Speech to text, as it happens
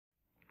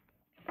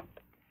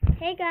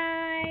Hey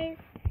guys,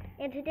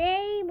 and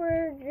today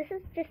this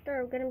is just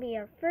gonna be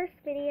our first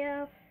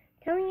video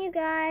telling you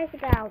guys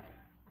about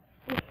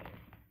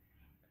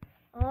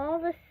all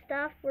the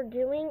stuff we're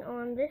doing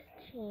on this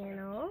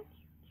channel.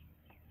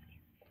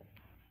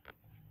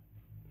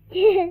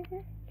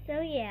 So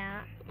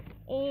yeah,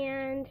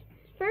 and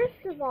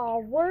first of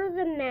all, we're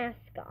the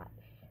mascots.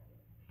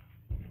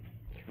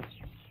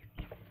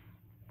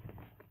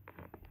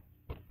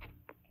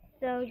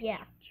 So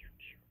yeah.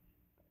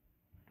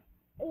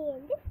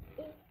 And this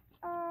is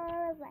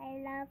all of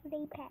my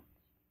lovely pets.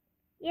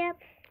 Yep.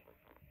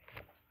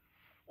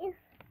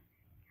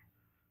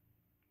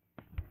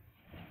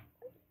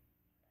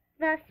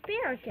 The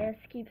asparagus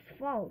keeps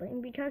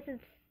falling because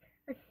it's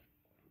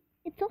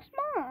so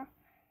small.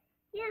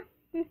 Yeah.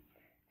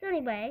 So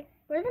anyway,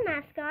 we're the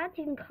mascots.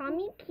 You can call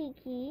me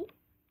Kiki.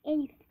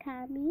 And you can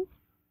call me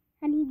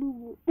Honey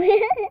Boo Boo.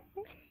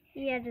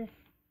 Yeah, just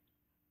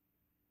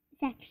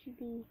It's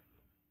actually,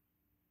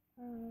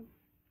 what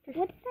did I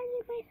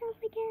name myself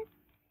again?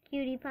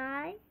 Cutie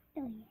Pie.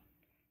 Oh yeah.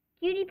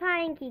 Cutie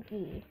Pie and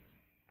Kiki.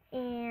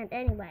 And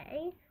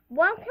anyway,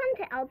 welcome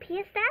to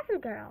LPS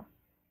Dazzle Girl.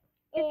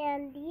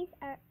 And these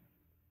are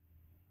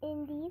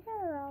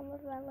all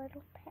of our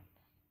little pets.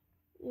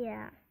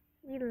 Yeah,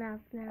 we love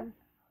them.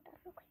 Hold on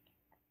real quick.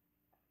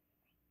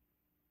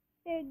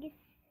 Fergus.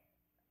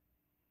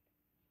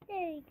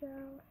 There you go.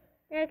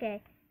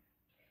 Okay,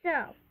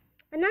 so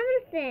another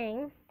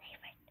thing,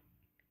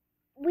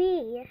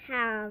 we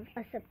have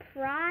a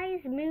surprise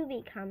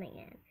movie coming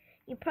in.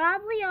 You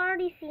probably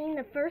already seen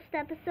the first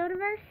episode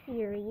of our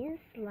series,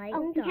 Light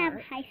and Dark. We have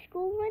a high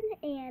school one,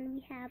 and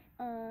we have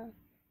a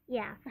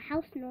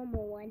house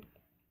normal one.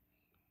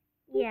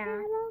 We have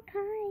all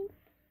kinds.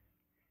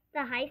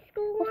 The high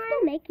school We're one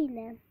still making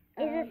them.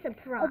 is a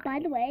surprise. Oh, by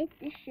the way,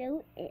 this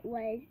show, it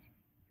was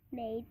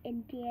made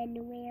in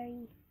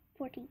January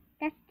 14th.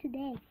 That's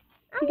today.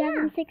 Oh,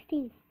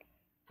 2016.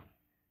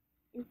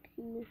 Yeah.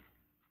 Oopsie.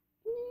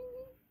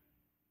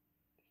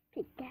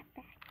 Take that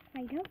back.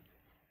 Right up.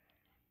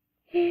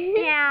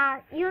 Yeah,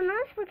 you'll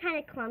notice we're kind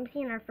of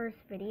clumsy in our first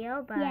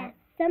video, but... Yeah,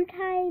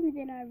 sometimes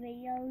in our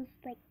videos,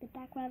 like, the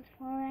background's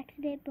fall on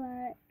accident,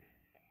 but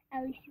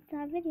at least it's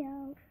on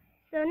video.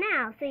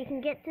 So you can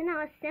get to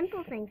know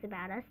simple things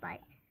about us,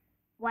 like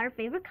what our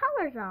favorite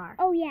colors are.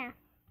 Oh, yeah.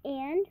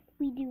 And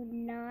we do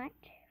not,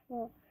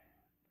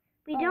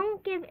 we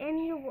don't give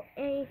any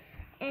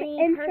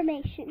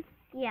information.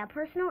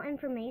 Personal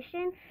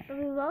information, but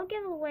we will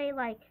give away,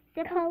 like,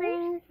 simple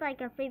things,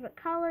 like our favorite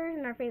colors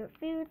and our favorite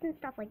foods and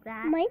stuff like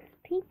that. Mine's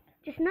pink.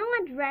 Just no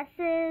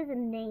addresses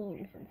and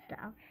names and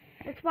stuff.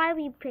 That's why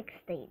we pick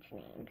stage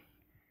names.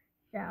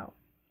 So,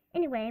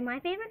 anyway, my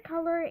favorite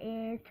color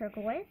is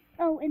turquoise.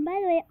 Oh, and by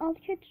the way, all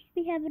the characters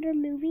we have in our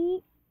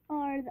movie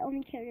are the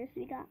only characters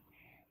we got.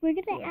 We're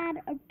going to add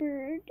a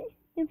bird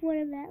in one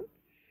of them.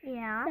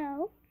 Yeah.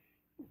 So,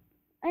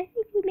 I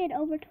think we made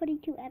over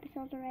 22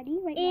 episodes already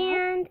now.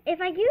 And if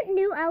I get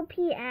new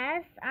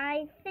LPS,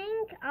 I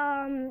think,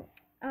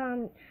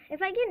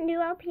 if I get new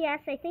LPS,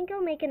 I think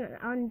I'll make an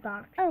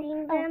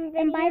unboxing video.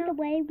 And by the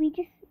way,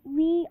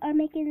 we are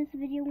making this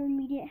video when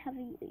we didn't have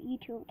a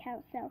YouTube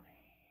account, so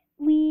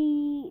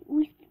we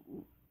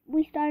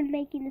started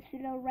making this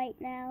video right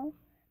now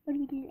when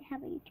we didn't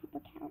have a YouTube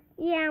account.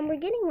 Yeah, and we're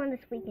getting one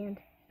this weekend,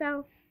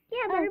 so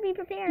yeah, better be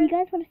prepared. Do you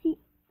guys want to see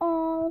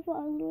all of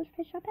our little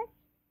special pets?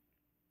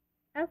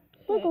 Okay.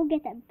 We'll go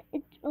get them.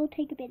 It'll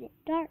take a minute.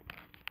 Dark.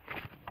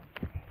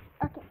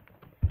 Okay.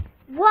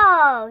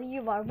 While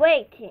you are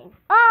waiting,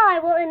 I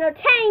will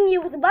entertain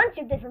you with a bunch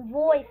of different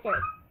voices.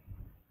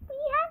 We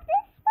have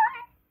this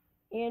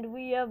one. And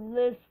we have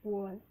this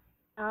one.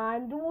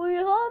 And we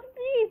have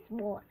this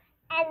one.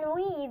 And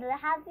we have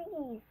this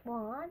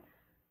one.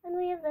 And we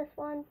have this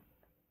one.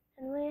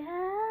 And we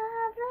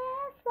have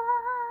this one.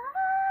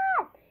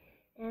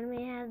 And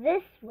we have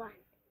this one.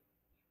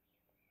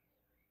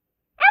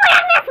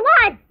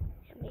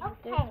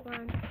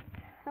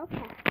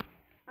 Okay.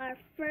 Our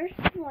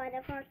first one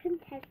of our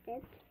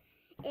contestants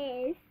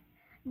is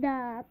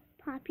the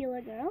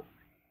popular girl.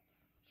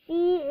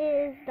 She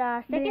is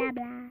the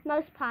second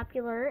most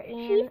popular,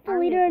 and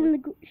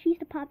she's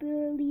the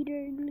popular leader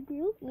in the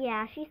group.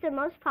 Yeah, she's the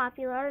most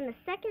popular, and the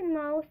second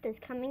most is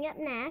coming up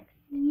next.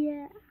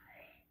 Yeah.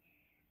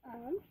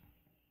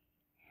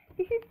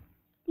 This is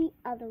the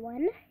other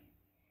one.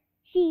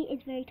 She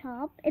is very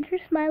tall, and her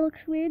smile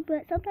looks weird,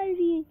 but sometimes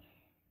we,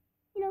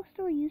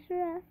 still use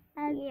her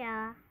as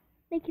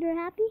making her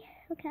happy.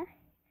 Okay.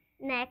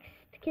 Next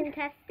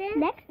contestant.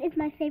 Next is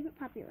my favorite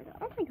popular girl.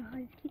 Oh my god,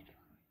 it keeps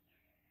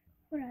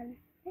falling.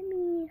 Hold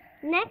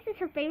on. Next is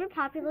her favorite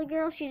popular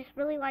girl. She just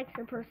really likes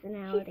her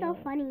personality. She's so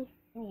funny.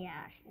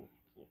 Yeah, she's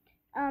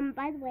cute.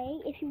 By the way,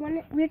 if you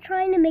want we're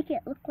trying to make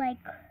it look like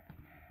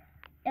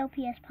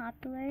LPS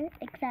popular,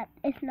 except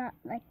it's not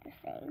like the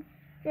same.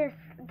 Just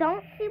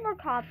don't see we're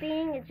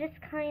copying. It's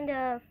just kind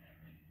of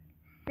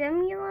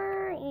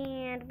similar,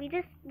 and we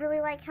just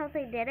really like how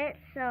they did it.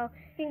 So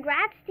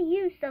congrats to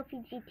you,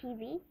 Sophie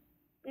GTV.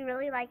 We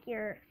really like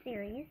your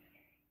series.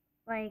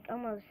 like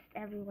almost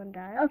everyone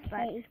does. Okay.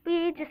 But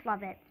we just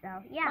love it. So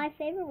yeah. My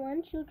favorite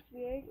one, she looks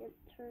weird.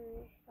 It's her,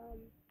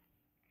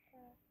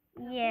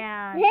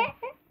 Yeah.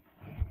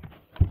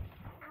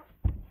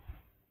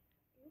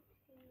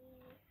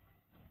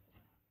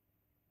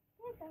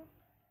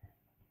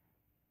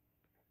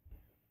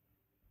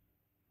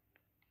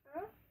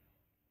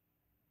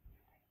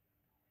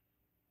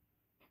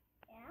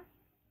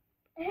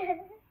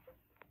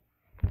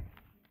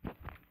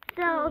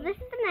 So this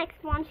is the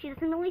next one. She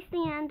doesn't really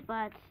stand,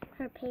 but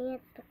her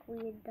pants look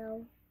weird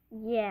though.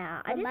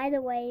 yeah. By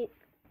the way,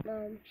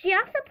 she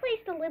also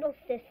plays the little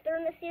sister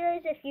in the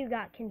series. If you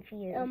got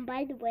confused.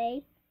 By the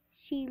way,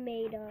 she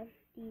made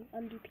these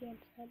undue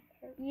pants on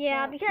her.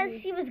 Yeah,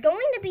 because she was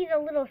going to be the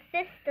little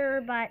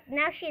sister, but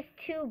now she has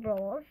 2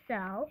 roles.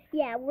 So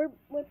yeah, we're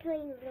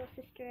playing the little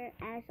sister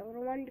as a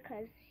little one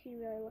because she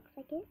really looks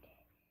like it.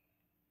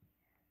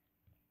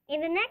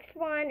 And the next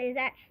one is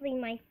actually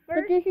my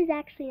first. But this is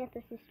actually not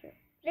the sister.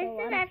 This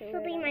is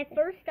actually my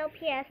first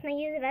LPS, and I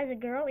use it as a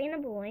girl and a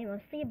boy,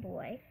 mostly a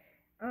boy.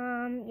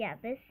 Yeah,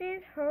 this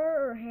is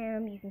her or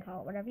him. You can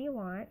call it whatever you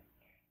want.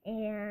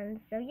 And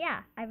so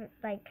yeah, I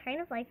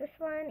kind of like this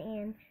one,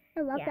 and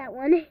I love that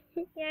one.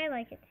 yeah, I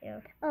like it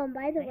too.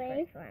 By the my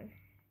way, first one.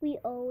 we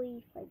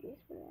always play this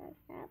one as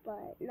that,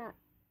 but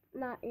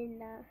not in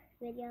the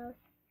videos.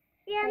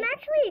 Yeah, I'm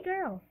actually a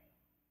girl.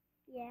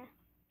 Yeah,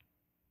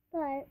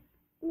 but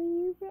we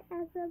use it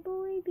as a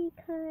boy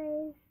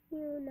because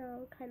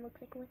kind of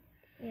looks like one.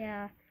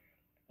 Yeah,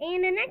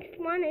 and the next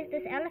one is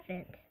this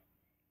elephant.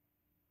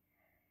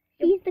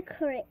 She's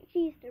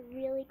the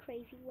really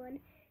crazy one.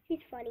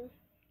 She's funny.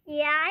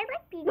 Yeah, I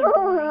like being a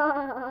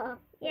boy.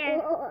 Yeah,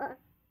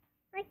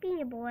 I like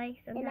being a boy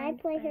sometimes. And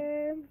I play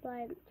her,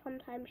 but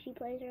sometimes she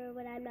plays her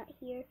when I'm not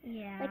here.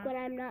 Yeah. Like when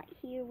I'm not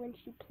here when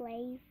she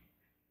plays.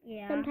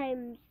 Yeah.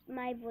 Sometimes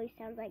my voice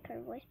sounds like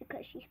her voice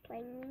because she's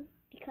playing me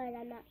because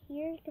I'm not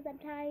here. Because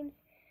sometimes,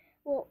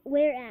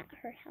 we're at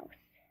her house.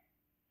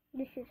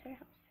 This is her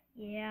house.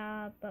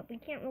 Yeah, but we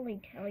can't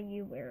really tell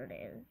you where it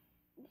is.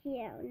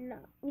 Yeah, no,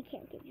 we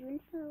can't give you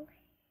info.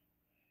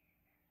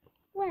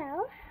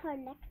 Well, our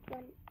next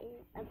one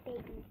is a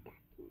baby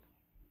ducky.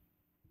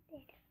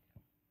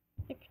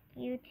 It's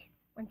cute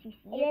once you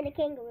see it. And then a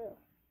kangaroo.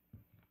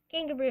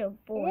 Kangaroo,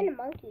 boy. And then a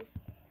monkey.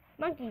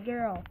 Monkey,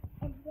 girl.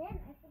 And then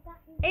I forgot.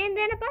 And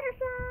then a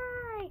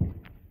butterfly.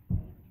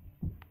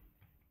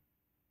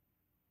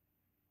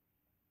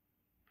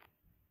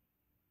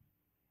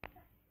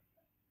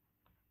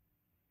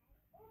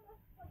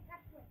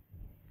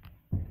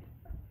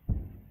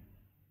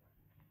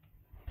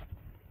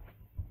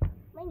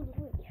 My knee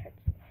really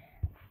hurts.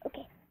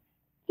 Okay.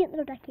 Cute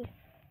little ducky.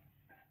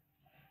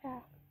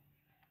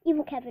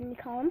 Evil Kevin, we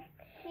call him.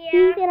 Yeah.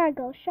 He's in our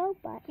ghost show,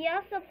 but he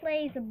also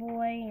plays a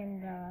boy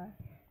in the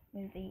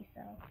movie,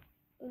 so.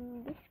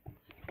 In this one.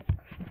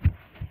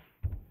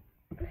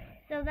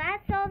 So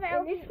that's all the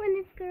And this one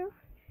is girl.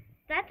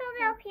 That's all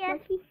the LPS.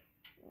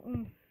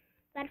 Monkey.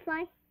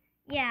 Butterfly.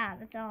 Yeah,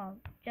 that's all.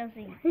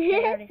 Josie, I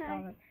already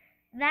saw them.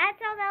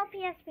 That's all the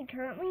LPS we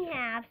currently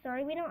have.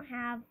 Sorry, we don't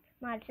have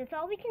much. That's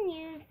all we can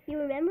use. You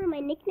remember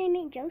my nickname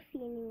ain't Josie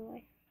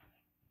anymore.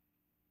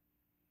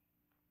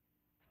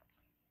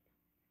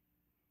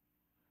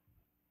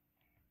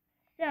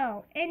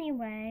 So,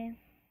 anyway,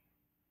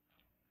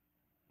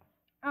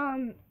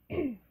 we're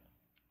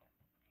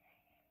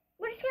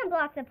just gonna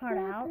block the part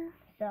out.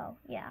 So,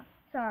 yeah,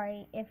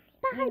 sorry if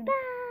Bye.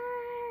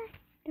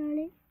 Darn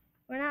it.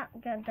 we're not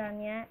done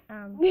yet.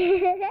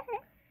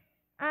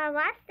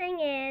 Last thing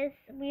is,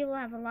 we will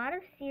have a lot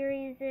of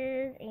series,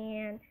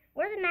 and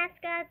we're the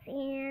mascots,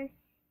 and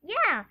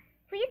yeah,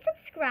 please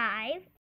subscribe.